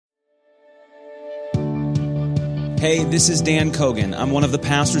Hey, this is Dan Kogan. I'm one of the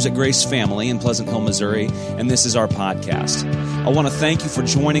pastors at Grace Family in Pleasant Hill, Missouri, and this is our podcast. I want to thank you for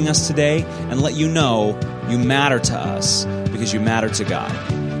joining us today and let you know you matter to us because you matter to God.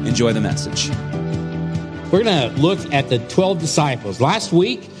 Enjoy the message. We're going to look at the 12 disciples. Last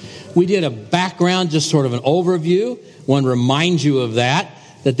week, we did a background, just sort of an overview. I want to remind you of that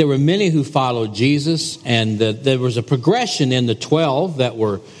there were many who followed Jesus, and that there was a progression in the 12 that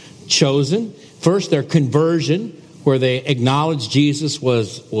were chosen. First, their conversion, where they acknowledged Jesus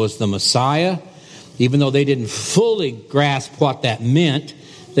was the Messiah. Even though they didn't fully grasp what that meant,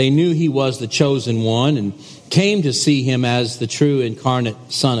 they knew he was the chosen one and came to see him as the true incarnate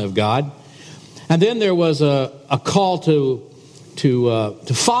Son of God. And then there was a call to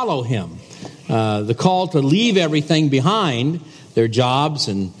follow him, the call to leave everything behind, their jobs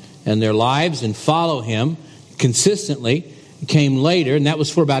and their lives, and follow him consistently. Came later, and that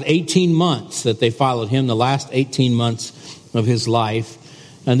was for about 18 months that they followed him, the last 18 months of his life.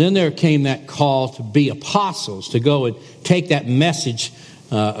 And then there came that call to be apostles, to go and take that message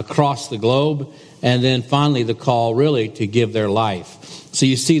across the globe. And then finally the call really to give their life. So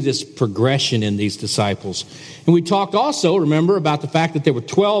you see this progression in these disciples. And we talked also, remember, about the fact that there were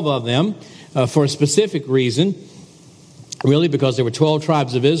 12 of them for a specific reason. Really, because there were 12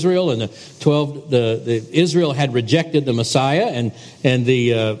 tribes of Israel, and the Israel had rejected the Messiah, and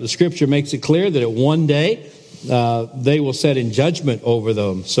the Scripture makes it clear that at one day they will set in judgment over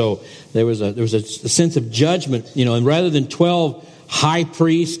them. So there was a sense of judgment, and rather than 12 high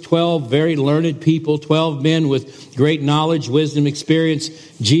priests, 12 very learned people, 12 men with great knowledge, wisdom, experience,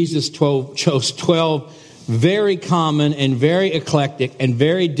 Jesus chose 12 very common and very eclectic and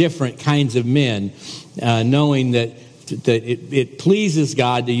very different kinds of men, knowing that it pleases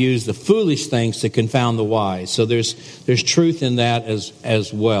God to use the foolish things to confound the wise. So there's truth in that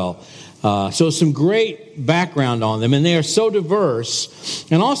as well. So some great background on them, and they are so diverse.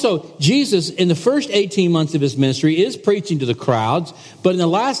 And also, Jesus, in the first 18 months of his ministry, is preaching to the crowds. But in the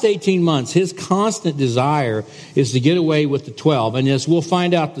last 18 months, his constant desire is to get away with the 12. And as we'll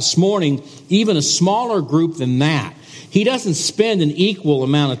find out this morning, even a smaller group than that. He doesn't spend an equal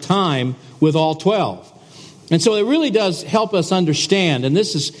amount of time with all 12. And so it really does help us understand, and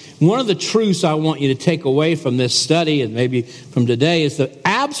this is one of the truths I want you to take away from this study and maybe from today, is the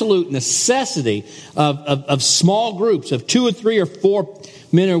absolute necessity of small groups of 2 or 3 or 4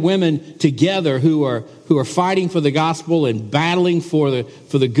 men or women together who are fighting for the gospel and battling for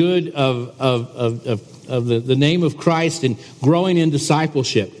the good of the name of Christ and growing in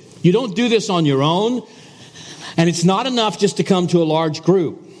discipleship. You don't do this on your own, and it's not enough just to come to a large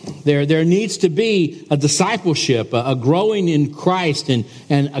group. There needs to be a discipleship, a growing in Christ, and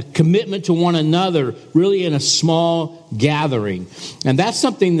a commitment to one another, really in a small gathering. And that's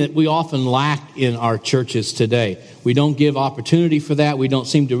something that we often lack in our churches today. We don't give opportunity for that. We don't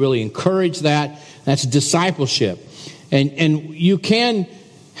seem to really encourage that. That's discipleship. And you can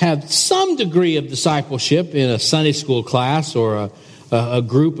have some degree of discipleship in a Sunday school class or a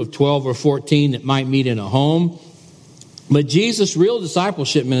group of 12 or 14 that might meet in a home. But Jesus' real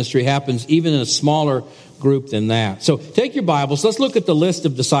discipleship ministry happens even in a smaller group than that. So take your Bibles. Let's look at the list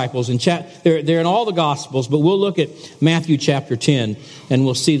of disciples. They're in all the Gospels, but we'll look at Matthew chapter 10, and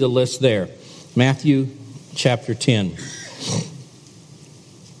we'll see the list there. Matthew chapter 10.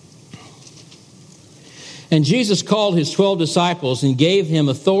 And Jesus called his 12 disciples and gave them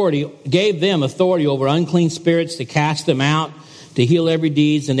authority over unclean spirits to cast them out, to heal every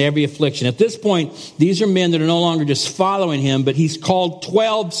disease and every affliction. At this point, these are men that are no longer just following him, but he's called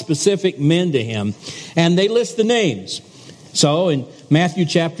 12 specific men to him. And they list the names. So in Matthew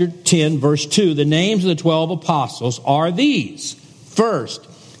chapter 10, verse 2, the names of the 12 apostles are these. First,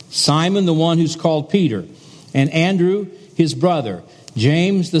 Simon, the one who's called Peter, and Andrew, his brother,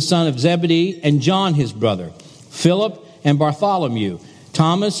 James, the son of Zebedee, and John, his brother, Philip and Bartholomew,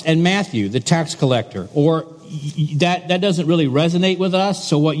 Thomas and Matthew, the tax collector. Or that doesn't really resonate with us.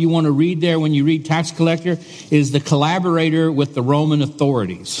 So what you want to read there when you read tax collector is the collaborator with the Roman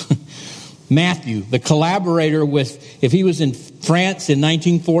authorities. Matthew, the collaborator with, if he was in France in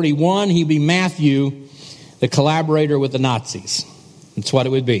 1941, he'd be Matthew, the collaborator with the Nazis. That's what it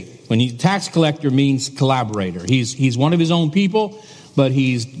would be. Tax collector means collaborator. He's one of his own people, but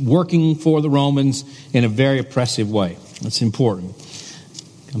he's working for the Romans in a very oppressive way. That's important.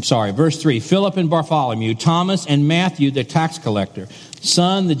 Verse 3, Philip and Bartholomew, Thomas and Matthew, the tax collector,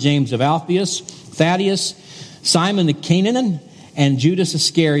 son, the James of Alphaeus, Thaddeus, Simon the Canaan, and Judas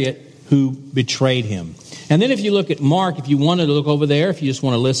Iscariot, who betrayed him. And then if you look at Mark, if you wanted to look over there, if you just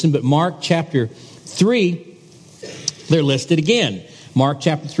want to listen, but Mark chapter 3, they're listed again. Mark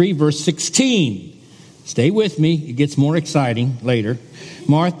chapter 3, verse 16. Stay with me. It gets more exciting later.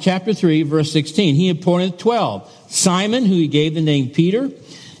 Mark chapter 3, verse 16. He appointed 12. Simon, who he gave the name Peter.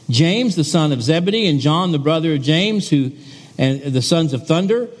 James, the son of Zebedee, and John, the brother of James, and the sons of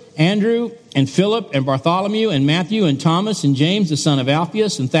thunder. Andrew, and Philip, and Bartholomew, and Matthew, and Thomas, and James, the son of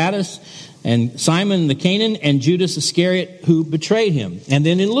Alphaeus, and Thaddeus, and Simon the Canaan, and Judas Iscariot, who betrayed him. And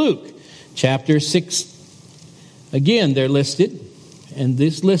then in Luke chapter 6, again, they're listed. And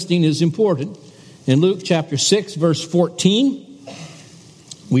this listing is important. In Luke chapter 6, verse 14,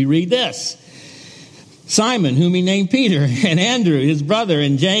 we read this. Simon, whom he named Peter, and Andrew, his brother,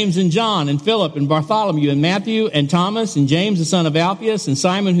 and James and John, and Philip, and Bartholomew, and Matthew, and Thomas, and James, the son of Alphaeus, and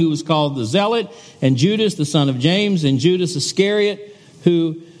Simon, who was called the Zealot, and Judas, the son of James, and Judas Iscariot,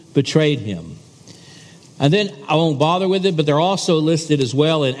 who betrayed him. And then I won't bother with it, but they're also listed as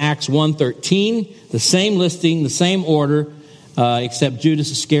well in Acts 1:13, the same listing, the same order, except Judas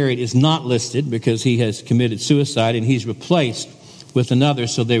Iscariot is not listed because he has committed suicide, and he's replaced with another,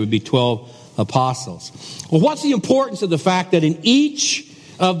 so there would be 12 apostles. Well, what's the importance of the fact that in each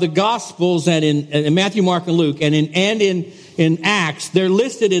of the Gospels, and in Matthew, Mark, and Luke, and in Acts, they're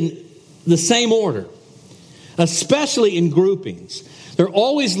listed in the same order, especially in groupings. They're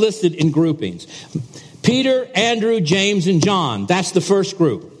always listed in groupings. Peter, Andrew, James, and John. That's the first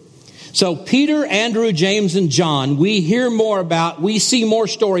group. So Peter, Andrew, James, and John, we hear more about, we see more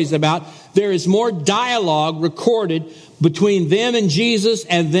stories about. There is more dialogue recorded between them and Jesus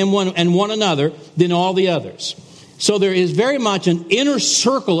and them one another than all the others. So there is very much an inner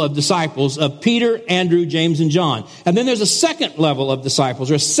circle of disciples of Peter, Andrew, James, and John. And then there's a second level of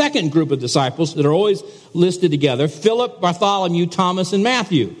disciples, or a second group of disciples that are always listed together: Philip, Bartholomew, Thomas, and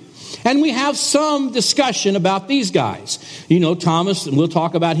Matthew. And we have some discussion about these guys. You know, Thomas, and we'll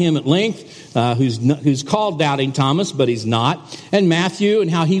talk about him at length, who's called Doubting Thomas, but he's not. And Matthew, and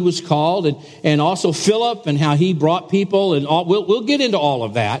how he was called, and also Philip, and how he brought people, and all. We'll get into all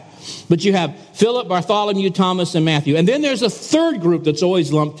of that. But you have Philip, Bartholomew, Thomas, and Matthew. And then there's a third group that's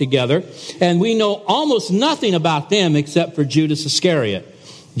always lumped together, and we know almost nothing about them except for Judas Iscariot.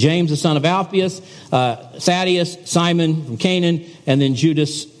 James, the son of Alphaeus, Thaddeus, Simon from Canaan, and then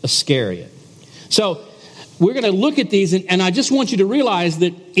Judas Iscariot. So we're going to look at these, and I just want you to realize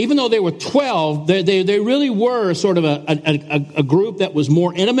that even though there were 12, they really were sort of a group that was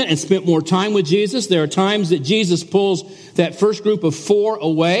more intimate and spent more time with Jesus. There are times that Jesus pulls that first group of 4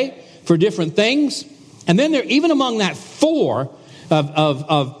 away for different things. And then there, even among that 4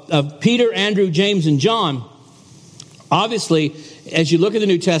 of Peter, Andrew, James, and John, obviously, as you look at the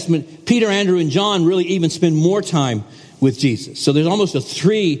New Testament, Peter, Andrew, and John really even spend more time with Jesus. So there's almost a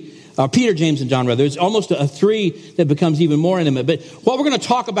 3, Peter, James, and John, rather. There's almost a 3 that becomes even more intimate. But what we're going to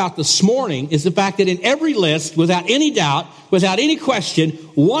talk about this morning is the fact that in every list, without any doubt, without any question,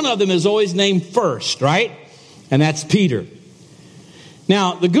 one of them is always named first, right? And that's Peter.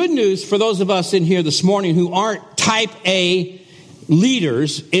 Now, the good news for those of us in here this morning who aren't type A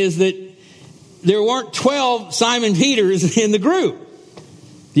leaders is that there weren't 12 Simon Peters in the group.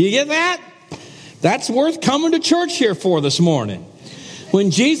 Do you get that? That's worth coming to church here for this morning. When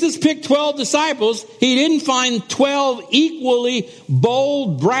Jesus picked 12 disciples, he didn't find 12 equally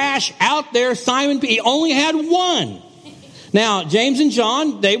bold, brash, out there Simon Peters. He only had 1. Now, James and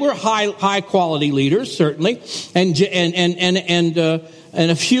John, they were high quality leaders, certainly, and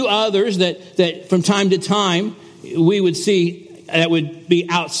a few others that from time to time we would see that would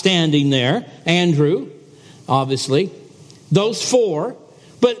be outstanding there. Andrew, obviously. Those 4.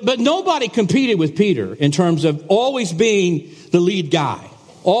 But nobody competed with Peter in terms of always being the lead guy.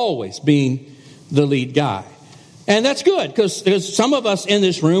 Always being the lead guy. And that's good, because some of us in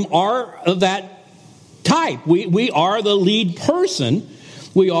this room are of that type. We are the lead person.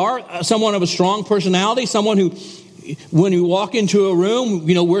 We are someone of a strong personality, someone who, when you walk into a room,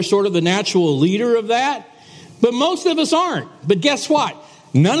 you know, we're sort of the natural leader of that. But most of us aren't. But guess what?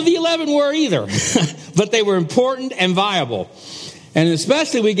 None of the 11 were either. But they were important and viable. And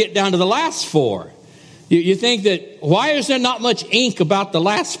especially we get down to the last 4. You think that, why is there not much ink about the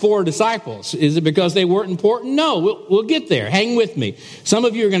last 4 disciples? Is it because they weren't important? No, we'll get there. Hang with me. Some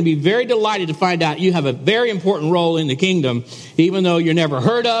of you are going to be very delighted to find out you have a very important role in the kingdom, even though you're never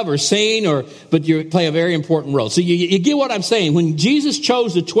heard of or seen, but you play a very important role. So you get what I'm saying. When Jesus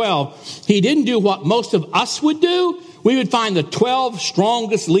chose the 12, he didn't do what most of us would do. We would find the 12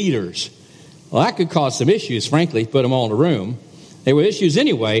 strongest leaders. Well, that could cause some issues, frankly, put them all in a room. There were issues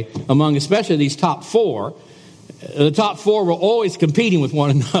anyway among especially these top 4. The top 4 were always competing with one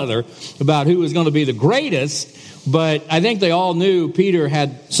another about who was going to be the greatest. But I think they all knew Peter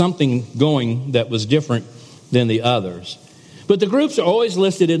had something going that was different than the others. But the groups are always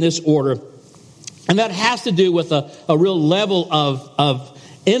listed in this order. And that has to do with a real level of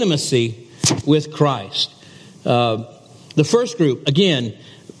intimacy with Christ. The first group, again,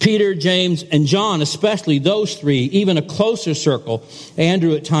 Peter, James, and John, especially those three, even a closer circle.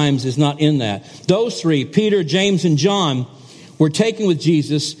 Andrew at times is not in that. Those three, Peter, James, and John, were taken with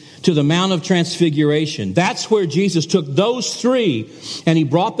Jesus to the Mount of Transfiguration. That's where Jesus took those three and he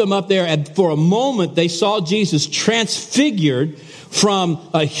brought them up there. And for a moment, they saw Jesus transfigured from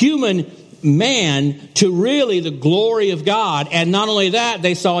a human man to really the glory of God. And not only that,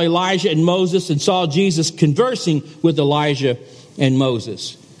 they saw Elijah and Moses and saw Jesus conversing with Elijah and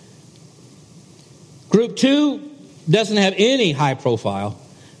Moses. Group 2 doesn't have any high profile,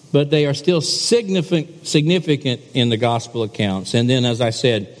 but they are still significant in the gospel accounts. And then, as I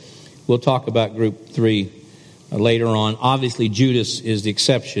said, we'll talk about group 3 later on. Obviously, Judas is the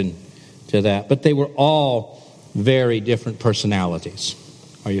exception to that. But they were all very different personalities.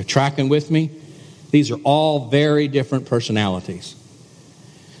 Are you tracking with me? These are all very different personalities.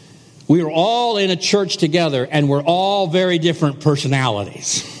 We are all in a church together, and we're all very different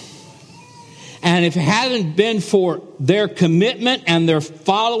personalities. And if it hadn't been for their commitment and their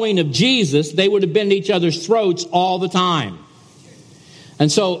following of Jesus, they would have been at each other's throats all the time.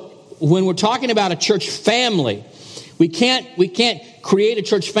 And so when we're talking about a church family, we can't create a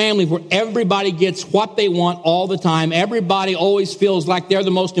church family where everybody gets what they want all the time. Everybody always feels like they're the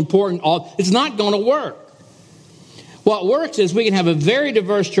most important. It's not going to work. What works is we can have a very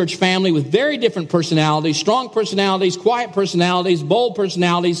diverse church family with very different personalities, strong personalities, quiet personalities, bold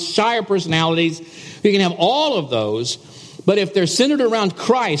personalities, shyer personalities. We can have all of those. But if they're centered around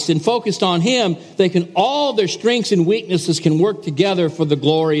Christ and focused on Him, all their strengths and weaknesses can work together for the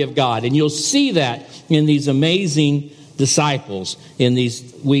glory of God. And you'll see that in these amazing disciples in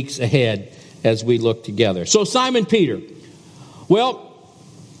these weeks ahead as we look together. So Simon Peter, well,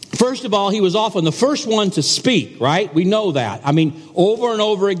 first of all, he was often the first one to speak, right? We know that. I mean, over and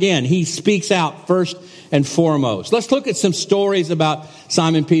over again, he speaks out first and foremost. Let's look at some stories about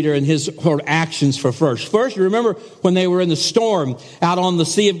Simon Peter and his actions for first. First, you remember when they were in the storm out on the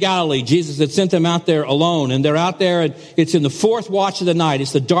Sea of Galilee, Jesus had sent them out there alone, and they're out there, and it's in the fourth watch of the night.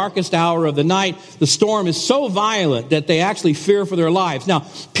 It's the darkest hour of the night. The storm is so violent that they actually fear for their lives. Now,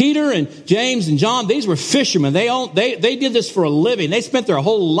 Peter and James and John, these were fishermen. They did this for a living. They spent their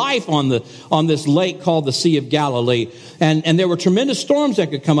whole life on this lake called the Sea of Galilee. And there were tremendous storms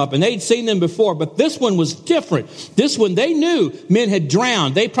that could come up, and they'd seen them before. But this one was different. This one, they knew men had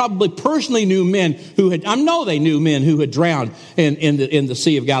drowned. They probably personally knew men who had drowned in the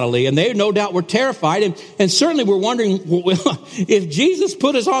Sea of Galilee. And they no doubt were terrified. And certainly were wondering, if Jesus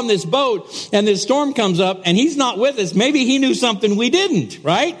put us on this boat and this storm comes up and He's not with us, maybe He knew something we didn't,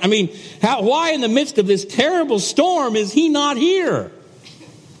 right? I mean, why in the midst of this terrible storm is He not here?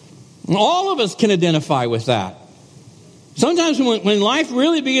 All of us can identify with that. Sometimes when life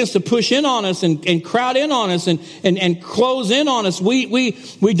really begins to push in on us and crowd in on us and close in on us,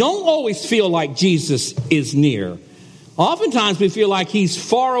 we don't always feel like Jesus is near. Oftentimes we feel like He's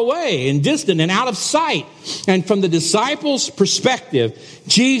far away and distant and out of sight. And from the disciples' perspective,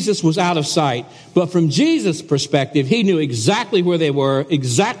 Jesus was out of sight. But from Jesus' perspective, He knew exactly where they were,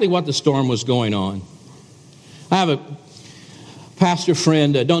 exactly what the storm was going on. I have a pastor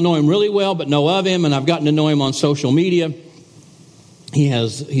friend, don't know him really well, but know of him, and I've gotten to know him on social media.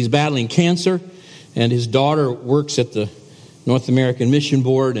 He's battling cancer, and his daughter works at the North American Mission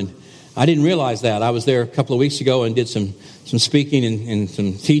Board, and I didn't realize that. I was there a couple of weeks ago and did some speaking and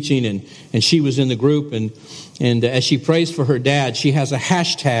some teaching, and she was in the group, and as she prays for her dad, she has a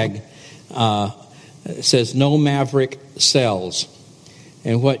hashtag that says "No Maverick Cells."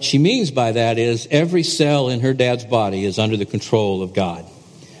 And what she means by that is every cell in her dad's body is under the control of God.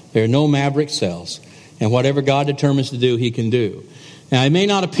 There are no maverick cells. And whatever God determines to do, He can do. Now, it may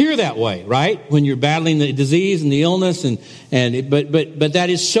not appear that way, right? When you're battling the disease and the illness, but that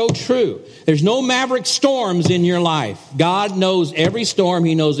is so true. There's no maverick storms in your life. God knows every storm.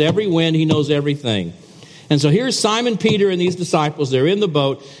 He knows every wind. He knows everything. And so here's Simon Peter and these disciples. They're in the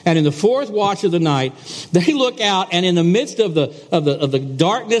boat, and in the fourth watch of the night, they look out, and in the midst of the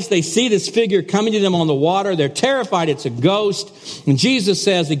darkness, they see this figure coming to them on the water. They're terrified it's a ghost. And Jesus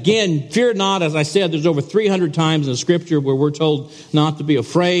says, again, fear not. As I said, there's over 300 times in the Scripture where we're told not to be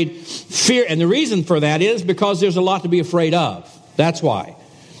afraid. Fear, and the reason for that is because there's a lot to be afraid of. That's why.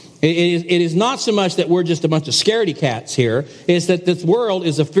 It is not so much that we're just a bunch of scaredy cats here. It's that this world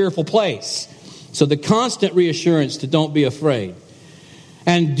is a fearful place. So the constant reassurance to don't be afraid.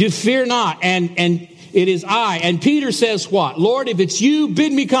 And do fear not. And it is I. And Peter says what? Lord, if it's you,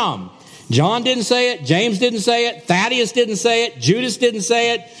 bid me come. John didn't say it. James didn't say it. Thaddeus didn't say it. Judas didn't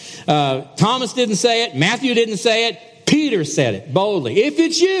say it. Thomas didn't say it. Matthew didn't say it. Peter said it boldly. If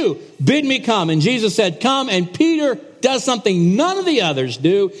it's you, bid me come. And Jesus said, come. And Peter does something none of the others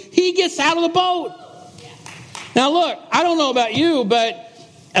do. He gets out of the boat. Now look, I don't know about you, but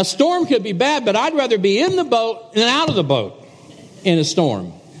a storm could be bad, but I'd rather be in the boat than out of the boat in a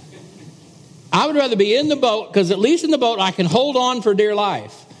storm. I would rather be in the boat, because at least in the boat I can hold on for dear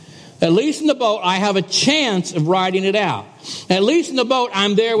life. At least in the boat I have a chance of riding it out. At least in the boat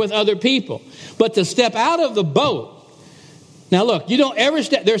I'm there with other people. But to step out of the boat, now look, you don't ever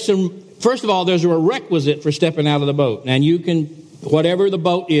step, first of all, there's a requisite for stepping out of the boat. And you can, whatever the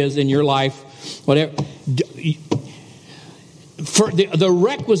boat is in your life, whatever, for the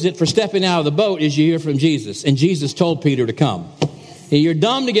requisite for stepping out of the boat is you hear from Jesus. And Jesus told Peter to come. You're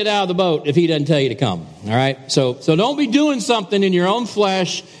dumb to get out of the boat if he doesn't tell you to come. All right? So don't be doing something in your own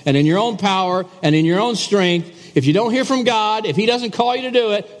flesh and in your own power and in your own strength. If you don't hear from God, if he doesn't call you to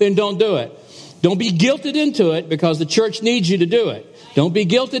do it, then don't do it. Don't be guilted into it, because the church needs you to do it. Don't be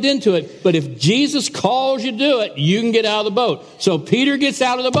guilted into it. But if Jesus calls you to do it, you can get out of the boat. So Peter gets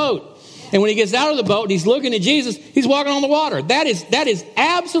out of the boat. And when he gets out of the boat and he's looking at Jesus, he's walking on the water. That is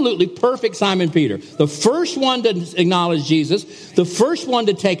absolutely perfect Simon Peter. The first one to acknowledge Jesus, the first one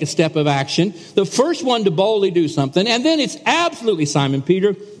to take a step of action, the first one to boldly do something. And then it's absolutely Simon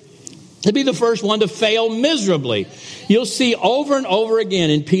Peter to be the first one to fail miserably. You'll see over and over again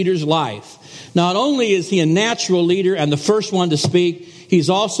in Peter's life, not only is he a natural leader and the first one to speak, he's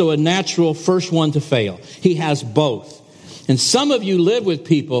also a natural first one to fail. He has both. And some of you live with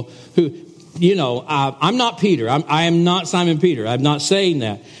people who, I'm not Peter. I am not Simon Peter. I'm not saying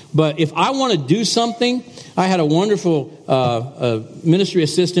that. But if I want to do something, I had a wonderful ministry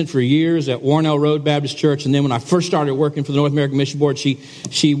assistant for years at Warnell Road Baptist Church. And then when I first started working for the North American Mission Board,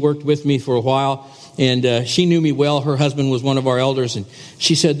 she worked with me for a while. And she knew me well. Her husband was one of our elders. And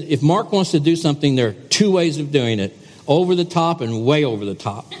she said, if Mark wants to do something, there are two ways of doing it. Over the top and way over the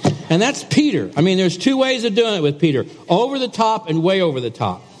top. And that's Peter. I mean, there's two ways of doing it with Peter. Over the top and way over the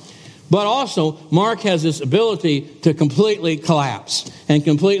top. But also, Mark has this ability to completely collapse and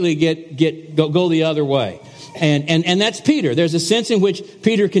completely go the other way. And that's Peter. There's a sense in which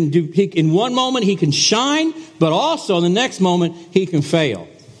Peter can do, in one moment he can shine, but also in the next moment he can fail.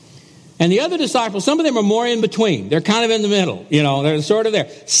 And the other disciples, some of them are more in between. They're kind of in the middle. They're sort of there.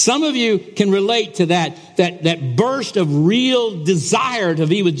 Some of you can relate to that burst of real desire to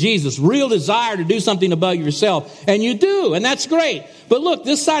be with Jesus, real desire to do something above yourself. And you do, and that's great. But look,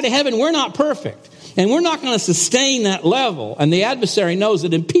 this side of heaven, we're not perfect. And we're not going to sustain that level. And the adversary knows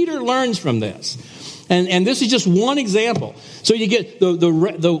it. And Peter learns from this. And this is just one example. So you get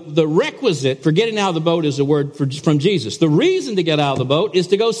the requisite for getting out of the boat is a word from Jesus. The reason to get out of the boat is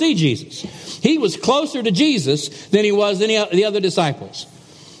to go see Jesus. He was closer to Jesus than he was any of the other disciples.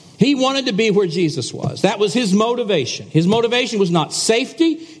 He wanted to be where Jesus was. That was his motivation. His motivation was not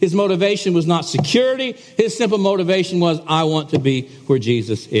safety. His motivation was not security. His simple motivation was, I want to be where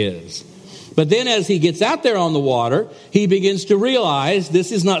Jesus is. But then as he gets out there on the water, he begins to realize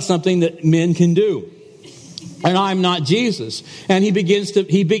this is not something that men can do. And I'm not Jesus. And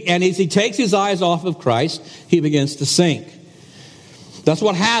and as he takes his eyes off of Christ, he begins to sink. That's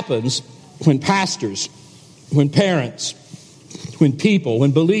what happens when pastors, when parents, when people,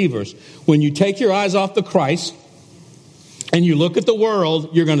 when believers, when you take your eyes off the Christ and you look at the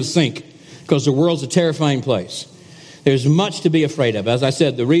world, you're going to sink, because the world's a terrifying place. There's much to be afraid of. As I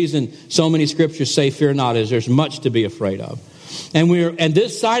said, the reason so many scriptures say fear not is there's much to be afraid of. And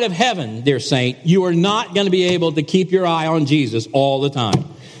this side of heaven, dear saint, you are not going to be able to keep your eye on Jesus all the time.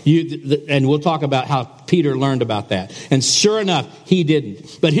 And we'll talk about how Peter learned about that. And sure enough, he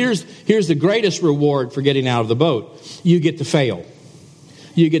didn't. But here's the greatest reward for getting out of the boat. You get to fail.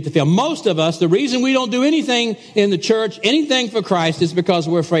 You get to fail. Most of us, the reason we don't do anything in the church, anything for Christ, is because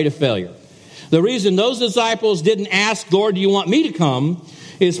we're afraid of failure. The reason those disciples didn't ask, Lord, do you want me to come,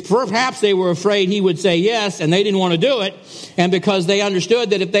 is perhaps they were afraid he would say yes, and they didn't want to do it. And because they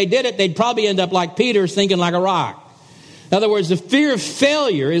understood that if they did it, they'd probably end up like Peter, sinking like a rock. In other words, the fear of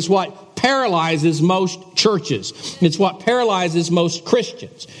failure is what paralyzes most churches. It's what paralyzes most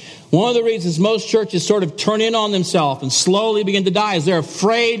Christians. One of the reasons most churches sort of turn in on themselves and slowly begin to die is they're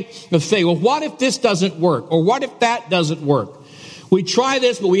afraid of failure. Well, what if this doesn't work? Or what if that doesn't work? We try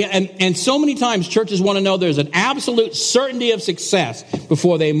this, but and so many times churches want to know there's an absolute certainty of success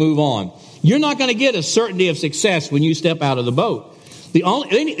before they move on. You're not going to get a certainty of success when you step out of the boat.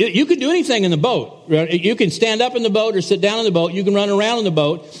 You can do anything in the boat. You can stand up in the boat or sit down in the boat. You can run around in the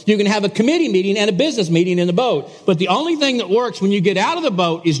boat. You can have a committee meeting and a business meeting in the boat. But the only thing that works when you get out of the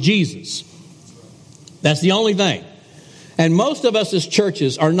boat is Jesus. That's the only thing. And most of us as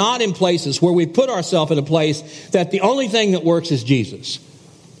churches are not in places where we put ourselves in a place that the only thing that works is Jesus.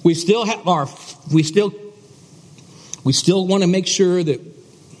 We still want to make sure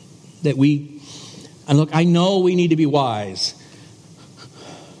that we, and look, I know we need to be wise,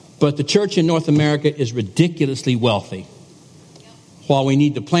 but the church in North America is ridiculously wealthy. While we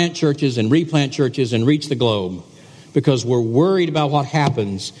need to plant churches and replant churches and reach the globe, because we're worried about what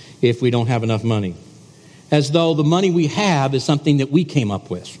happens if we don't have enough money. As though the money we have is something that we came up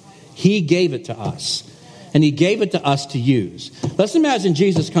with. He gave it to us. And He gave it to us to use. Let's imagine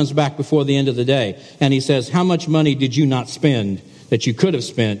Jesus comes back before the end of the day and He says, how much money did you not spend that you could have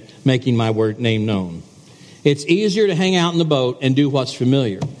spent making my name known? It's easier to hang out in the boat and do what's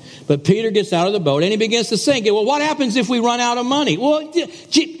familiar. But Peter gets out of the boat and he begins to think, well, what happens if we run out of money? Well,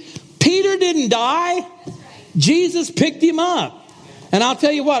 Peter didn't die. Jesus picked him up. And I'll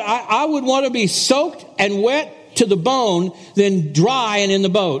tell you what, I would want to be soaked and wet to the bone than dry and in the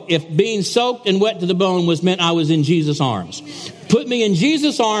boat if being soaked and wet to the bone meant I was in Jesus' arms. Put me in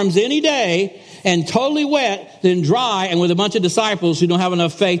Jesus' arms any day and totally wet than dry and with a bunch of disciples who don't have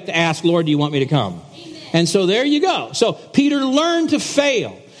enough faith to ask, Lord, do you want me to come? And so there you go. So Peter learned to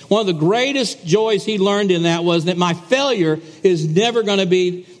fail. One of the greatest joys he learned in that was that my failure is never going to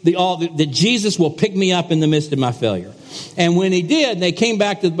be that Jesus will pick me up in the midst of my failure. And when He did, they came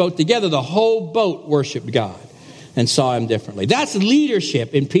back to the boat together. The whole boat worshiped God and saw Him differently. That's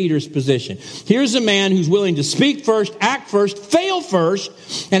leadership in Peter's position. Here's a man who's willing to speak first, act first, fail first,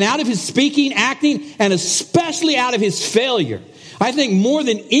 and out of his speaking, acting, and especially out of his failure, I think more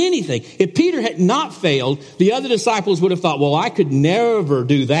than anything, if Peter had not failed, the other disciples would have thought, well, I could never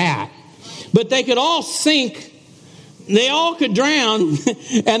do that. But they could all sink. They all could drown.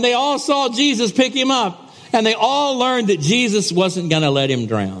 And they all saw Jesus pick him up. And they all learned that Jesus wasn't going to let him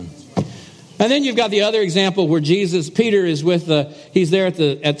drown. And then you've got the other example where Peter is he's there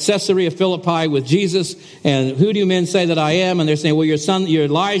at Caesarea Philippi with Jesus. And who do men say that I am? And they're saying, well, you're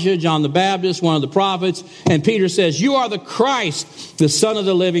Elijah, John the Baptist, one of the prophets. And Peter says, you are the Christ, the Son of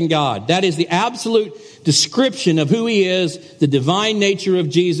the living God. That is the absolute description of who He is, the divine nature of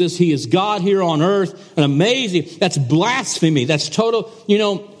Jesus. He is God here on earth. An amazing, that's blasphemy. That's total,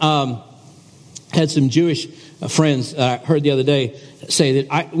 had some Jewish friends I heard the other day say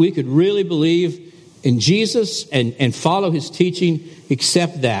that we could really believe in Jesus and follow His teaching,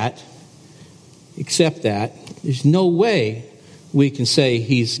 except that there's no way we can say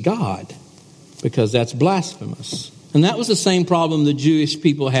He's God, because that's blasphemous. And that was the same problem the Jewish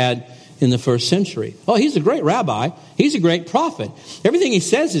people had in the first century. Oh, He's a great rabbi. He's a great prophet. Everything He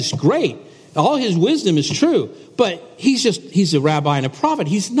says is great. All His wisdom is true. But he's a rabbi and a prophet.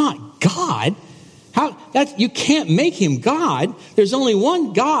 He's not God. You can't make Him God. There's only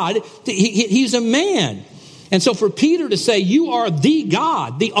one God. He's a man. And so for Peter to say, you are the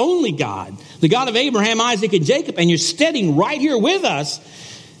God, the only God, the God of Abraham, Isaac, and Jacob, and you're standing right here with us.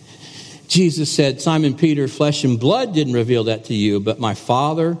 Jesus said, Simon Peter, flesh and blood didn't reveal that to you, but my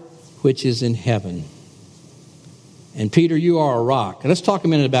Father which is in heaven. And Peter, you are a rock. And let's talk a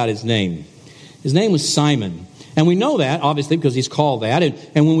minute about his name. His name was Simon. And we know that, obviously, because he's called that.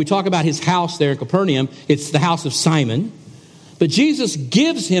 And when we talk about his house there in Capernaum, it's the house of Simon. But Jesus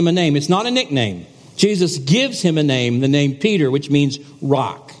gives him a name. It's not a nickname. Jesus gives him a name, the name Peter, which means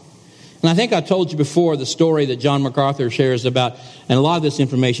rock. And I think I told you before the story that John MacArthur shares about, and a lot of this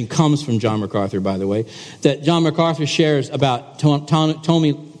information comes from John MacArthur, by the way, that John MacArthur shares about Tony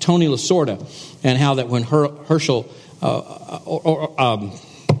Lasorda, and how that when Oral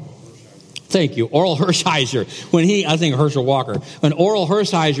Hershiser. Herschel Walker. When Oral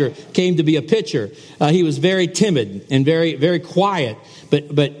Hershiser came to be a pitcher, he was very timid and very, very quiet.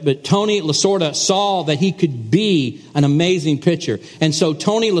 But Tony Lasorda saw that he could be an amazing pitcher. And so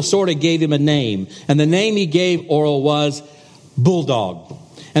Tony Lasorda gave him a name. And the name he gave Oral was Bulldog.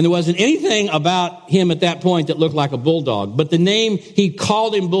 And there wasn't anything about him at that point that looked like a bulldog. But the name, he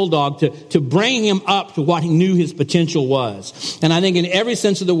called him Bulldog to bring him up to what he knew his potential was. And I think in every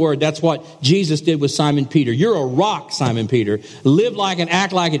sense of the word, that's what Jesus did with Simon Peter. You're a rock, Simon Peter. Live like it,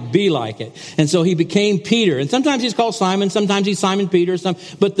 act like it, be like it. And so he became Peter. And sometimes he's called Simon, sometimes he's Simon Peter.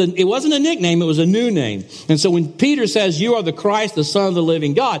 But it wasn't a nickname, it was a new name. And so when Peter says, you are the Christ, the Son of the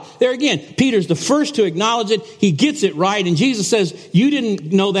living God, there again, Peter's the first to acknowledge it. He gets it right. And Jesus says, you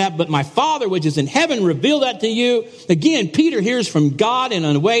didn't know know that, but my Father which is in heaven revealed that to you. Again, Peter hears from God in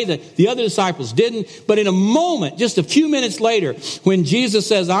a way that the other disciples didn't. But in a moment, just a few minutes later, when Jesus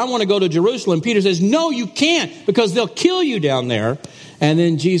says, I want to go to Jerusalem, Peter says, no, you can't, because they'll kill you down there. And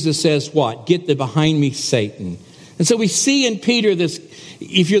then Jesus says, what? Get thee behind me, Satan. And so we see in Peter this,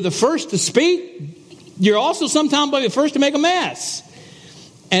 if you're the first to speak, you're also sometimes the first to make a mess.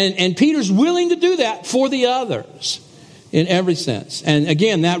 And Peter's willing to do that for the others in every sense. And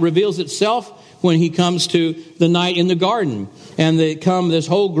again, that reveals itself when he comes to the night in the garden. And they come, this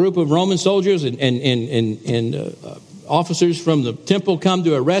whole group of Roman soldiers and officers from the temple come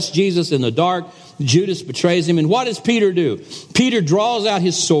to arrest Jesus in the dark. Judas betrays him. And what does Peter do? Peter draws out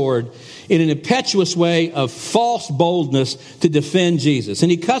his sword in an impetuous way of false boldness to defend Jesus.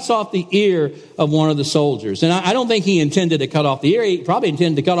 And he cuts off the ear of one of the soldiers. And I don't think he intended to cut off the ear. He probably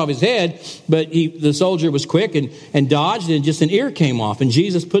intended to cut off his head. But the soldier was quick and dodged, and just an ear came off. And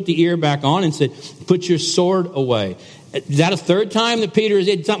Jesus put the ear back on and said, put your sword away. Is that a third time that Peter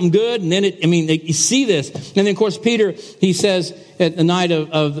did something good? And then you see this. And then, of course, Peter, he says at the night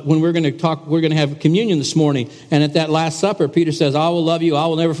of when we're going to have communion this morning. And at that Last Supper, Peter says, I will love you. I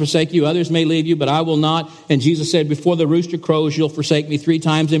will never forsake you. Others may leave you, but I will not. And Jesus said, before the rooster crows, you'll forsake me 3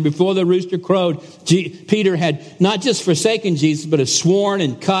 times. And before the rooster crowed, Peter had not just forsaken Jesus, but has sworn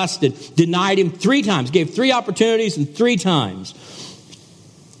and cussed and denied him 3 times. Gave 3 opportunities, and 3 times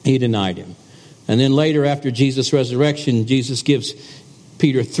he denied him. And then later, after Jesus' resurrection, Jesus gives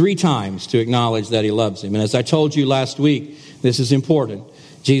Peter 3 times to acknowledge that he loves him. And as I told you last week, this is important.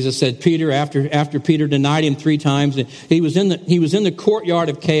 Jesus said, Peter, after Peter denied him 3 times, and he was in the courtyard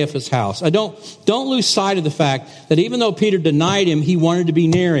of Caiaphas' house. Don't lose sight of the fact that even though Peter denied him, he wanted to be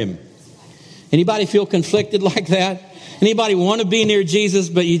near him. Anybody feel conflicted like that? Anybody want to be near Jesus,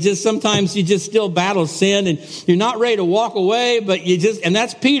 but sometimes you still battle sin, and you're not ready to walk away, but and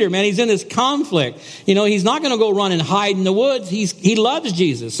that's Peter, man. He's in this conflict. He's not going to go run and hide in the woods. He loves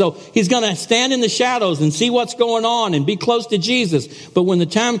Jesus. So he's going to stand in the shadows and see what's going on and be close to Jesus. But when the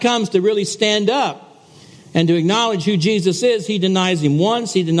time comes to really stand up and to acknowledge who Jesus is, he denies him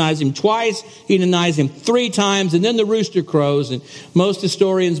once, he denies him twice, he denies him 3 times, and then the rooster crows. And most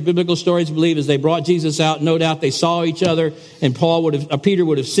historians, biblical stories believe as they brought Jesus out, no doubt they saw each other, and Peter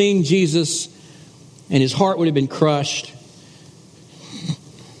would have seen Jesus, and his heart would have been crushed.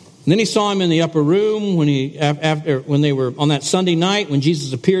 And then he saw him in the upper room when they were on that Sunday night when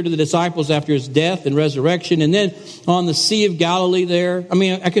Jesus appeared to the disciples after his death and resurrection. And then on the Sea of Galilee there.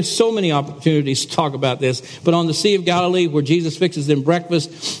 I could so many opportunities to talk about this. But on the Sea of Galilee where Jesus fixes them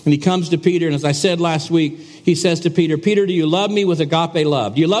breakfast and he comes to Peter. And as I said last week, he says to Peter, Peter, do you love me with agape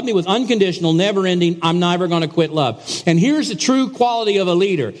love? Do you love me with unconditional, never ending, I'm never going to quit love? And here's the true quality of a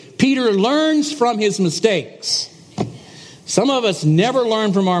leader. Peter learns from his mistakes. Some of us never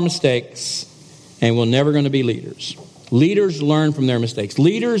learn from our mistakes, and we're never going to be leaders. Leaders learn from their mistakes.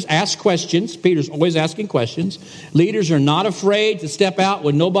 Leaders ask questions. Peter's always asking questions. Leaders are not afraid to step out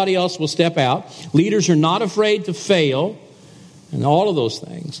when nobody else will step out. Leaders are not afraid to fail, and all of those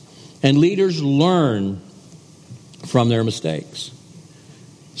things. And leaders learn from their mistakes.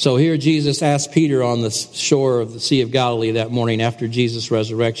 So here Jesus asked Peter on the shore of the Sea of Galilee that morning after Jesus'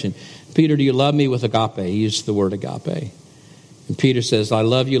 resurrection, Peter, do you love me with agape? He used the word agape. And Peter says, I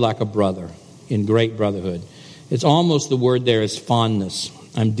love you like a brother in great brotherhood. It's almost the word there is fondness.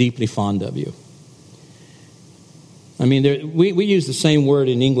 I'm deeply fond of you. We use the same word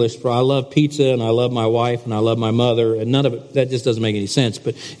in English for I love pizza and I love my wife and I love my mother. And none of it, that just doesn't make any sense.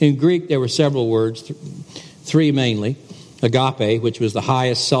 But in Greek, there were several words, 3 mainly. Agape, which was the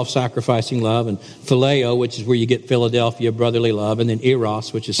highest self-sacrificing love. And phileo, which is where you get Philadelphia, brotherly love. And then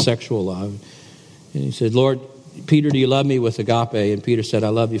eros, which is sexual love. And he said, Lord, Peter, do you love me with agape? And Peter said, I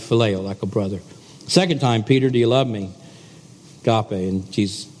love you phileo, like a brother. Second time, Peter, do you love me? Agape. And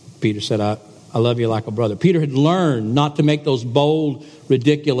Peter said, I love you like a brother. Peter had learned not to make those bold,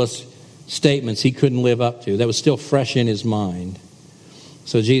 ridiculous statements he couldn't live up to. That was still fresh in his mind.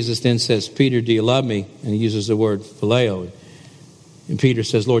 So Jesus then says, Peter, do you love me? And he uses the word phileo. And Peter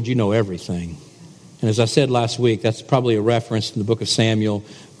says, Lord, you know everything. And as I said last week, that's probably a reference in the book of Samuel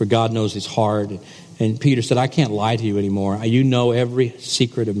where God knows his heart. And Peter said, I can't lie to you anymore. You know every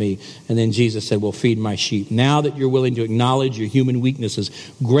secret of me. And then Jesus said, well, feed my sheep. Now that you're willing to acknowledge your human weaknesses,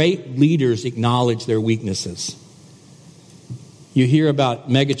 great leaders acknowledge their weaknesses. You hear about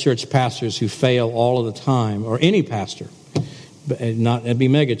megachurch pastors who fail all of the time, or any pastor, not be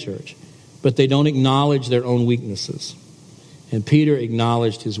megachurch, but they don't acknowledge their own weaknesses. And Peter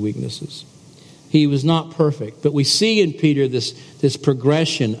acknowledged his weaknesses. He was not perfect, but we see in Peter this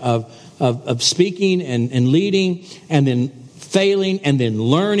progression of speaking and leading, and then failing and then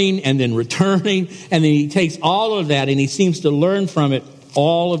learning and then returning. And then he takes all of that and he seems to learn from it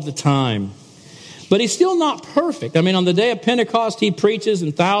all of the time. But he's still not perfect. I mean, on the day of Pentecost, he preaches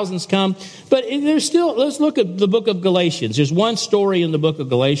and thousands come. But there's still, let's look at the book of Galatians. There's one story in the book of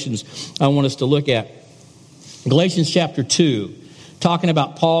Galatians I want us to look at. Galatians chapter 2, talking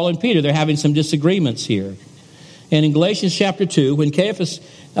about Paul and Peter. They're having some disagreements here. And in Galatians chapter 2, when Caiaphas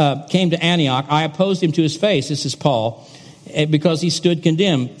came to Antioch, I opposed him to his face, this is Paul, because he stood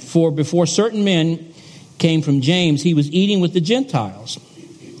condemned. For before certain men came from James, he was eating with the Gentiles.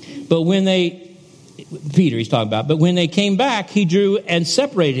 But when Peter he's talking about, but when they came back, he drew and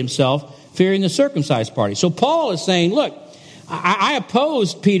separated himself, fearing the circumcised party. So Paul is saying, look, I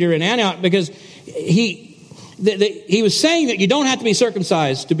opposed Peter in Antioch because he was saying that you don't have to be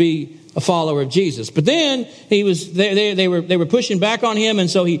circumcised to be a follower of Jesus. But then they were pushing back on him, and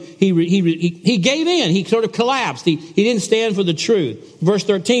so he gave in. He sort of collapsed. He didn't stand for the truth. Verse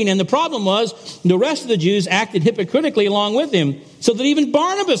 13, and the problem was the rest of the Jews acted hypocritically along with him, so that even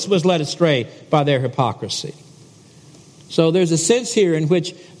Barnabas was led astray by their hypocrisy. So there's a sense here in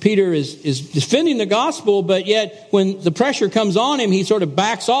which Peter is defending the gospel, but yet when the pressure comes on him, he sort of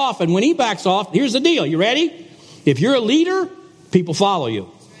backs off. And when he backs off, here's the deal. You ready? If you're a leader, people follow you.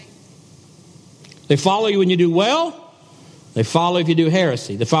 They follow you when you do well. They follow if you do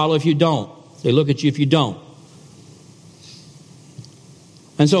heresy. They follow if you don't. They look at you if you don't.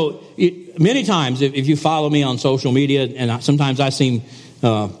 And so many times if you follow me on social media, and sometimes I seem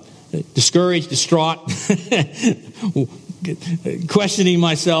discouraged, distraught, questioning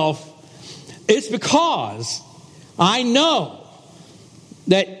myself, it's because I know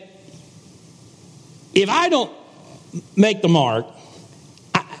that if I don't make the mark,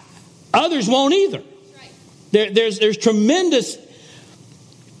 others won't either. There's tremendous.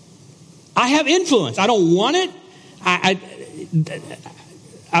 I have influence. I don't want it.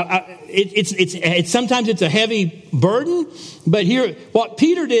 It's sometimes it's a heavy burden. But here, what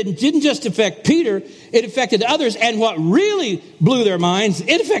Peter didn't just affect Peter; it affected others. And what really blew their minds,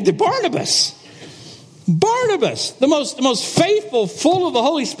 it affected Barnabas. Barnabas, the most faithful, full of the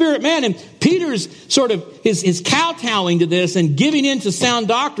Holy Spirit man, and Peter's sort of his kowtowing to this and giving in to sound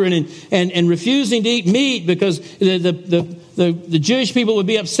doctrine and refusing to eat meat because the Jewish people would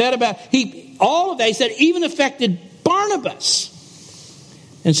be upset about. All of that, he said, even affected Barnabas.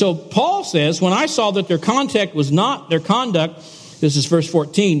 And so Paul says, when I saw that their conduct, this is verse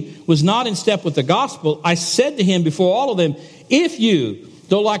 14, was not in step with the gospel, I said to him before all of them, if you,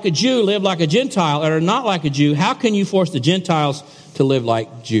 though like a Jew, live like a Gentile, and are not like a Jew, how can you force the Gentiles to live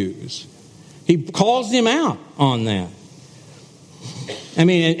like Jews? He calls them out on that. I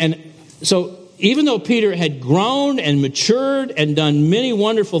mean, and so even though Peter had grown and matured and done many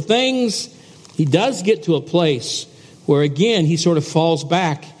wonderful things, he does get to a place where, again, he sort of falls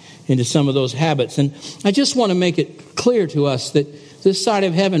back into some of those habits. And I just want to make it clear to us that this side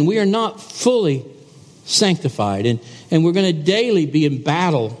of heaven, we are not fully sanctified. And we're going to daily be in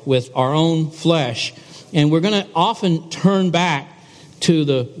battle with our own flesh. And we're going to often turn back to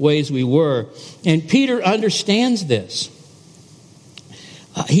the ways we were. And Peter understands this.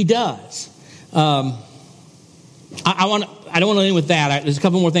 He does. I don't want to end with that. There's a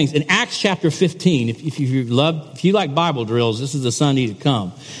couple more things. In Acts chapter 15, if you like Bible drills, this is the Sunday to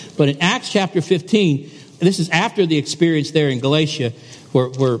come. But in Acts chapter 15, this is after the experience there in Galatia, where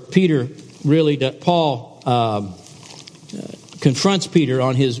Paul confronts Peter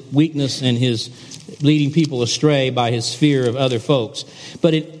on his weakness and his leading people astray by his fear of other folks.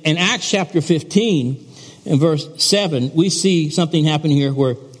 But in Acts chapter 15, in verse 7, we see something happen here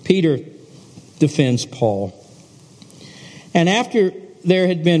where Peter defends Paul. And after there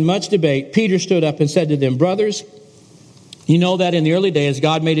had been much debate, Peter stood up and said to them, brothers, you know that in the early days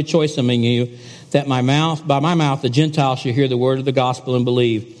God made a choice among you that by my mouth the Gentiles should hear the word of the gospel and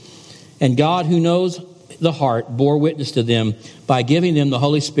believe. And God, who knows the heart, bore witness to them by giving them the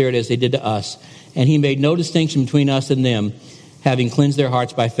Holy Spirit as they did to us. And he made no distinction between us and them, having cleansed their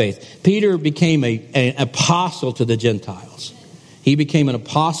hearts by faith. Peter became an apostle to the Gentiles. He became an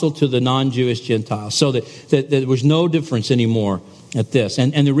apostle to the non-Jewish Gentiles, so that there was no difference anymore at this.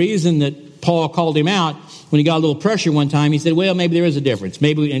 And the reason that Paul called him out, when he got a little pressure one time, he said, well, maybe there is a difference.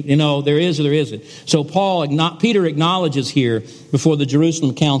 Maybe, there is or there isn't. So Peter acknowledges here before the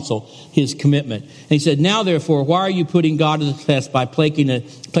Jerusalem council his commitment. And he said, now therefore, why are you putting God to the test by placing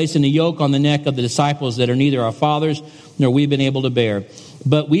a yoke on the neck of the disciples that are neither our fathers nor we've been able to bear?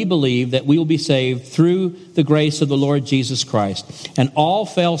 but we believe that we will be saved through the grace of the Lord Jesus Christ. And all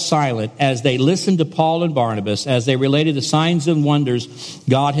fell silent as they listened to Paul and Barnabas as they related the signs and wonders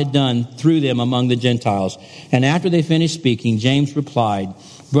God had done through them among the Gentiles. And after they finished speaking, James replied,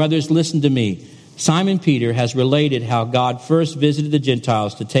 "Brothers, listen to me. Simon Peter has related how God first visited the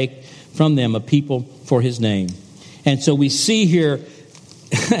Gentiles to take from them a people for his name." And so we see here,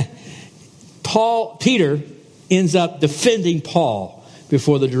 Peter ends up defending Paul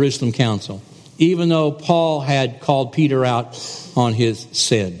before the Jerusalem council, even though Paul had called Peter out on his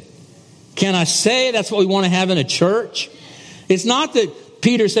sin. Can I say that's what we want to have in a church? It's not that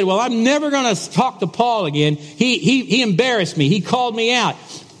Peter said, well, I'm never going to talk to Paul again. He embarrassed me. He called me out.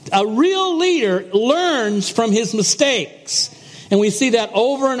 A real leader learns from his mistakes. And we see that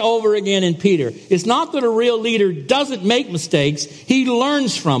over and over again in Peter. It's not that a real leader doesn't make mistakes. He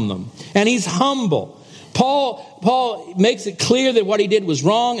learns from them. And he's humble. Paul makes it clear that what he did was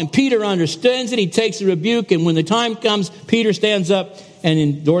wrong, and Peter understands it. He takes a rebuke, and when the time comes, Peter stands up and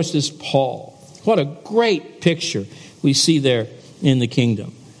endorses Paul. What a great picture we see there in the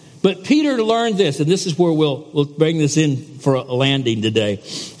kingdom. But Peter learned this, and this is where we'll bring this in for a landing today.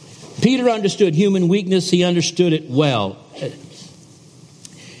 Peter understood human weakness. He understood it well.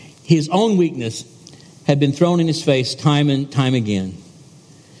 His own weakness had been thrown in his face time and time again.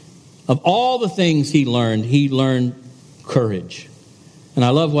 Of all the things he learned courage. And I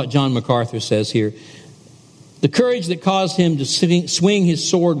love what John MacArthur says here. The courage that caused him to swing his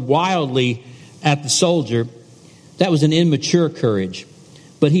sword wildly at the soldier, that was an immature courage.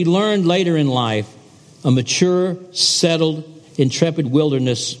 But he learned later in life a mature, settled, intrepid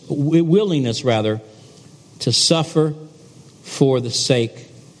willingness to suffer for the sake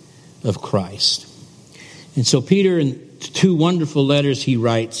of Christ. And so Peter, in two wonderful letters he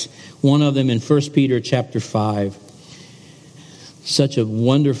writes, one of them in 1 Peter chapter 5. Such a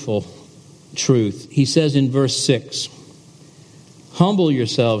wonderful truth. He says in verse 6, "Humble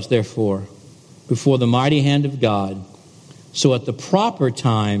yourselves, therefore, before the mighty hand of God, so at the proper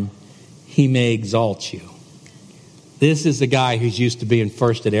time he may exalt you." This is the guy who's used to being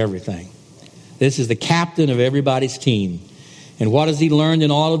first at everything. This is the captain of everybody's team. And what has he learned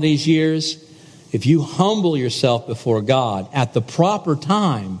in all of these years? If you humble yourself before God at the proper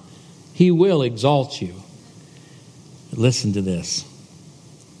time, he will exalt you. Listen to this.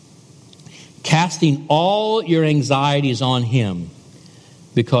 Casting all your anxieties on him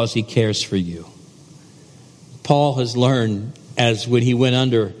because he cares for you. Paul has learned, as when he went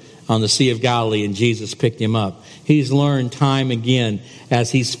under on the Sea of Galilee and Jesus picked him up. He's learned time again,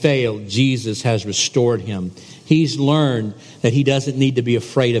 as he's failed, Jesus has restored him. He's learned that he doesn't need to be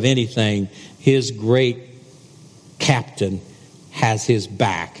afraid of anything. His great captain has his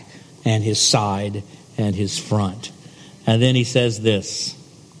back and his side and his front. And then he says this.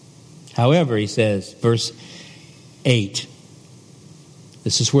 However, he says, verse 8.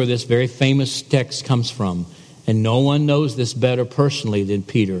 This is where this very famous text comes from. And no one knows this better personally than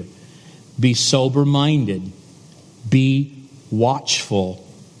Peter. Be sober-minded. Be watchful.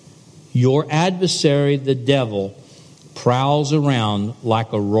 Your adversary, the devil, prowls around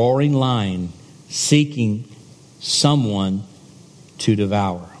like a roaring lion, seeking someone to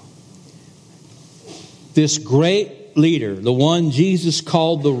devour. This great leader, the one Jesus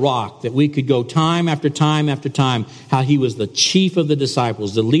called the rock, that we could go time after time after time, how he was the chief of the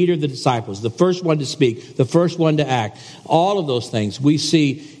disciples, the leader of the disciples, the first one to speak, the first one to act, all of those things. We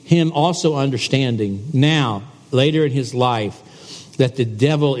see him also understanding now, later in his life, that the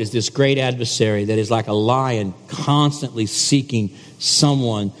devil is this great adversary that is like a lion constantly seeking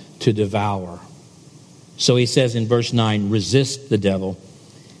someone to devour. So he says in verse 9, resist the devil,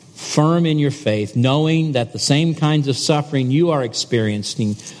 firm in your faith, knowing that the same kinds of suffering you are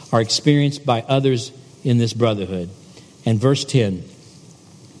experiencing are experienced by others in this brotherhood. And verse 10,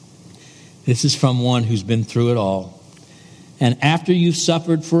 this is from one who's been through it all. And after you've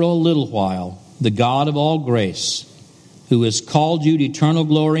suffered for a little while, the God of all grace, who has called you to eternal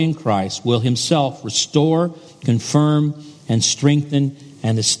glory in Christ, will himself restore, confirm, and strengthen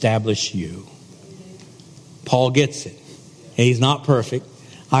and establish you. Paul gets it. He's not perfect.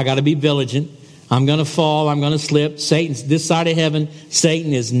 I got to be vigilant. I'm going to fall. I'm going to slip. Satan's this side of heaven.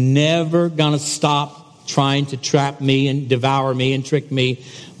 Satan is never going to stop trying to trap me and devour me and trick me.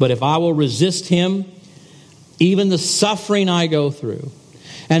 But if I will resist him, even the suffering I go through.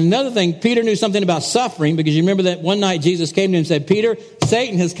 And another thing, Peter knew something about suffering, because you remember that one night Jesus came to him and said, Peter,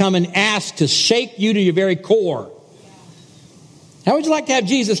 Satan has come and asked to shake you to your very core. How would you like to have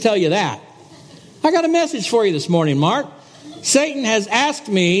Jesus tell you that? I got a message for you this morning, Mark. Satan has asked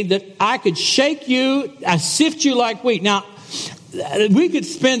me that I could shake you, I sift you like wheat. Now, We could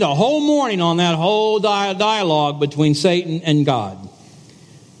spend a whole morning on that whole dialogue between Satan and God.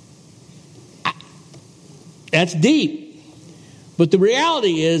 That's deep. But the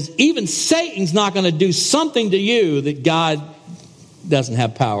reality is, even Satan's not going to do something to you that God doesn't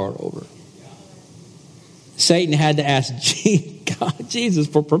have power over. Satan had to ask Jesus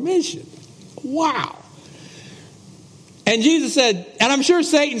for permission. Wow. And Jesus said, and I'm sure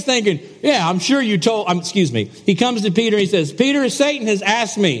Satan's thinking, yeah, I'm sure you told, He comes to Peter and he says, Peter, Satan has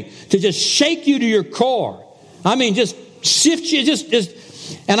asked me to just shake you to your core. I mean, just shift you, just.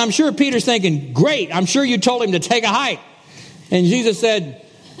 And I'm sure Peter's thinking, great, I'm sure you told him to take a hike. And Jesus said,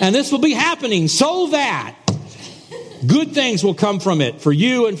 and this will be happening so that good things will come from it for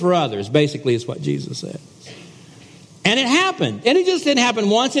you and for others. Basically, is what Jesus said. And it happened. And it just didn't happen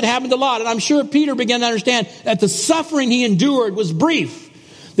once. It happened a lot. And I'm sure Peter began to understand that the suffering he endured was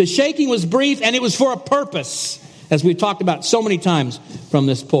brief. The shaking was brief, and it was for a purpose, as we've talked about so many times from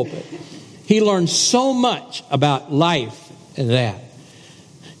this pulpit. He learned so much about life and that.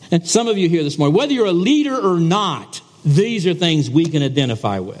 And some of you here this morning, whether you're a leader or not, these are things we can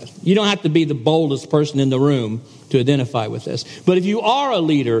identify with. You don't have to be the boldest person in the room to identify with this. But if you are a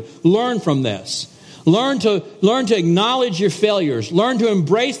leader, learn from this. Learn to acknowledge your failures. Learn to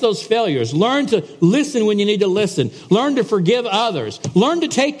embrace those failures. Learn to listen when you need to listen. Learn to forgive others. Learn to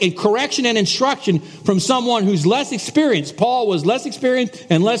take a correction and instruction from someone who's less experienced. Paul was less experienced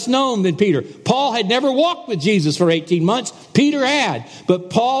and less known than Peter. Paul had never walked with Jesus for 18 months. Peter had. But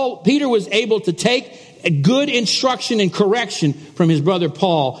Peter was able to take a good instruction and correction from his brother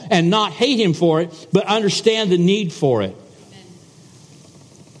Paul and not hate him for it, but understand the need for it.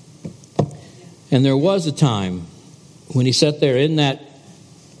 And there was a time when he sat there in that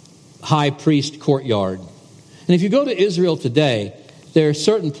high priest courtyard. And if you go to Israel today, there are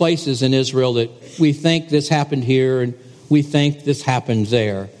certain places in Israel that we think this happened here and we think this happened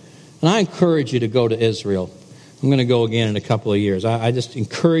there. And I encourage you to go to Israel. I'm going to go again in a couple of years. I just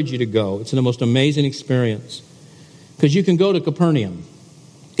encourage you to go. It's the most amazing experience. Because you can go to Capernaum.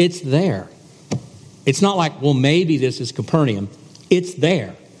 It's there. It's not like, well, maybe this is Capernaum. It's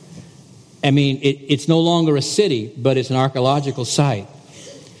there. I mean, it's no longer a city, but it's an archaeological site.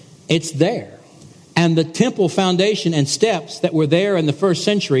 It's there. And the temple foundation and steps that were there in the first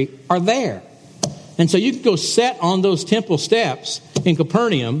century are there. And so you can go set on those temple steps in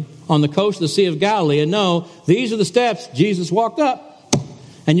Capernaum on the coast of the Sea of Galilee and know these are the steps Jesus walked up.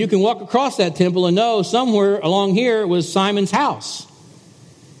 And you can walk across that temple and know somewhere along here was Simon's house.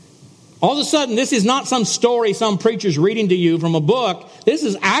 All of a sudden, this is not some story some preacher's reading to you from a book. This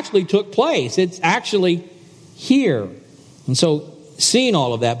is actually took place. It's actually here. And so, seeing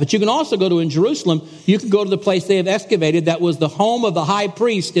all of that. But you can also go to, in Jerusalem, you can go to the place they have excavated that was the home of the high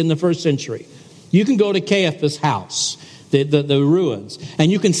priest in the first century. You can go to Caiaphas' house, the ruins.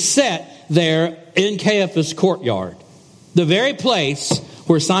 And you can sit there in Caiaphas' courtyard. The very place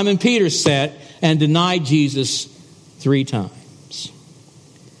where Simon Peter sat and denied Jesus 3 times.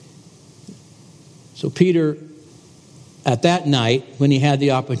 So Peter, at that night, when he had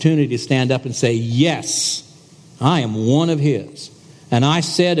the opportunity to stand up and say, yes, I am one of his. And I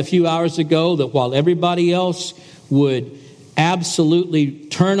said a few hours ago that while everybody else would absolutely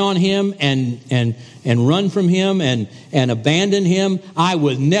turn on him and run from him and abandon him, I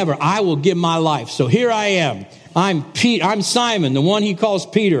will give my life. So here I am. I'm Simon, the one he calls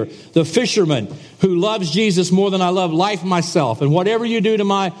Peter, the fisherman who loves Jesus more than I love life myself. And whatever you do to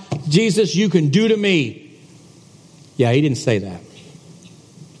my Jesus, you can do to me. Yeah, he didn't say that.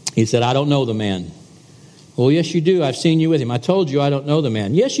 He said, I don't know the man. Well, yes, you do. I've seen you with him. I told you I don't know the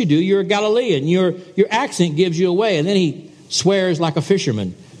man. Yes, you do. You're a Galilean. Your accent gives you away. And then he swears like a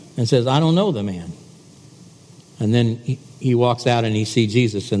fisherman and says, I don't know the man. And then he walks out and he sees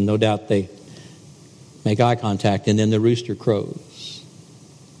Jesus, and no doubt they make eye contact, and then the rooster crows.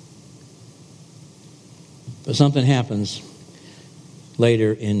 But something happens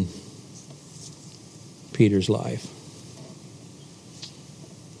later in Peter's life.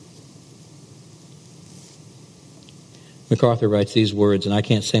 MacArthur writes these words, and I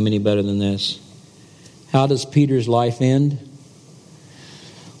can't say them any better than this. How does Peter's life end?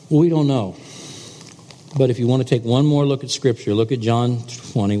 Well, we don't know. But if you want to take one more look at Scripture, look at John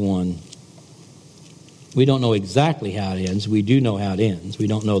 21. We don't know exactly how it ends. We do know how it ends. We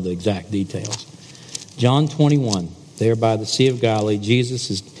don't know the exact details. John 21, there by the Sea of Galilee, Jesus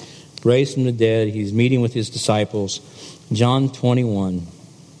is raised from the dead. He's meeting with his disciples. John 21.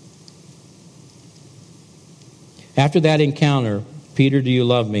 After that encounter, Peter, do you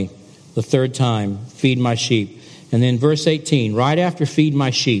love me? The 3rd time, feed my sheep. And then verse 18, right after feed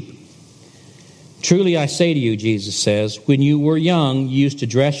my sheep, Truly I say to you, Jesus says, when you were young, you used to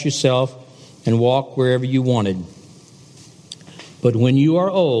dress yourself and walk wherever you wanted. But when you are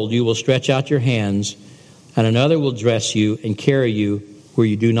old, you will stretch out your hands, and another will dress you and carry you where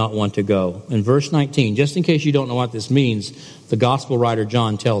you do not want to go. In verse 19, just in case you don't know what this means, the gospel writer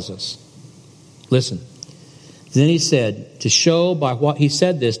John tells us. Listen. Then he said, to show by what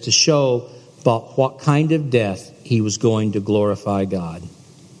kind of death he was going to glorify God.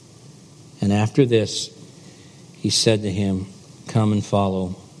 And after this, he said to him, come and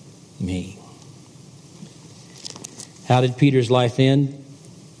follow me. How did Peter's life end?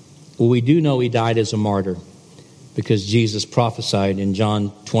 Well, we do know he died as a martyr because Jesus prophesied in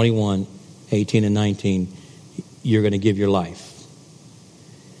John 21, 18 and 19, you're going to give your life.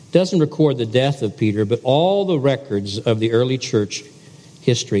 It doesn't record the death of Peter, but all the records of the early church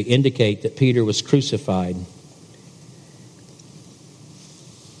history indicate that Peter was crucified.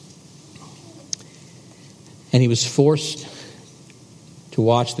 And he was forced to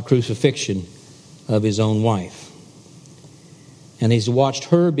watch the crucifixion of his own wife. And he's watched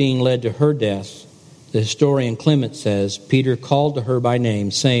her being led to her death. The historian Clement says, Peter called to her by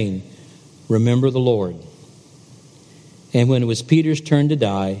name, saying, remember the Lord. And when it was Peter's turn to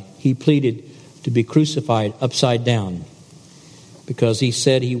die, he pleaded to be crucified upside down because he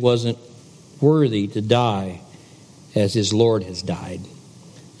said he wasn't worthy to die as his Lord has died.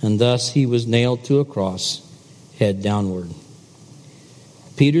 And thus he was nailed to a cross, head downward.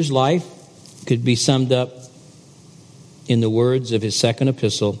 Peter's life could be summed up in the words of his second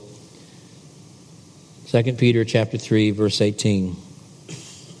epistle, 2 Peter chapter 3, verse 18.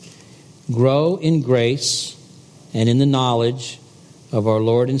 Grow in grace and in the knowledge of our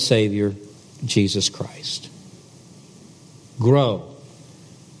Lord and Savior, Jesus Christ. Grow.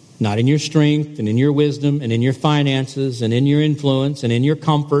 Not in your strength and in your wisdom and in your finances and in your influence and in your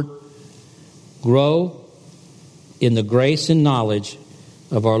comfort. Grow in the grace and knowledge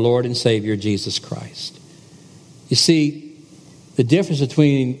of our Lord and Savior, Jesus Christ. You see, the difference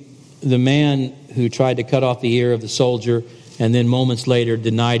between the man who tried to cut off the ear of the soldier and then moments later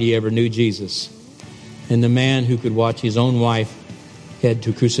denied he ever knew Jesus, and the man who could watch his own wife head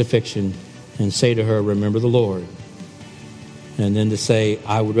to crucifixion and say to her, remember the Lord, and then to say,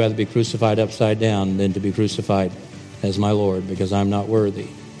 I would rather be crucified upside down than to be crucified as my Lord because I'm not worthy.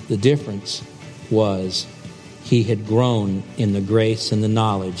 The difference was he had grown in the grace and the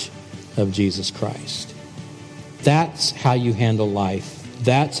knowledge of Jesus Christ. That's how you handle life.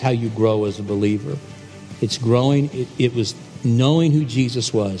 That's how you grow as a believer. It's growing. It was knowing who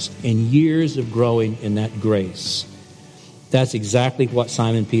Jesus was and years of growing in that grace. That's exactly what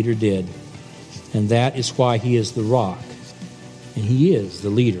Simon Peter did. And that is why he is the rock. And he is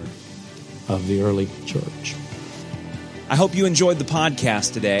the leader of the early church. I hope you enjoyed the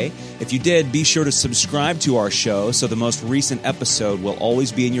podcast today. If you did, be sure to subscribe to our show so the most recent episode will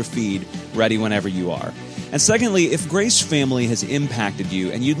always be in your feed, ready whenever you are. And secondly, if Grace Family has impacted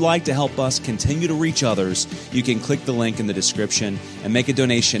you and you'd like to help us continue to reach others, you can click the link in the description and make a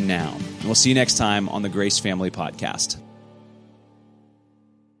donation now. And we'll see you next time on the Grace Family Podcast.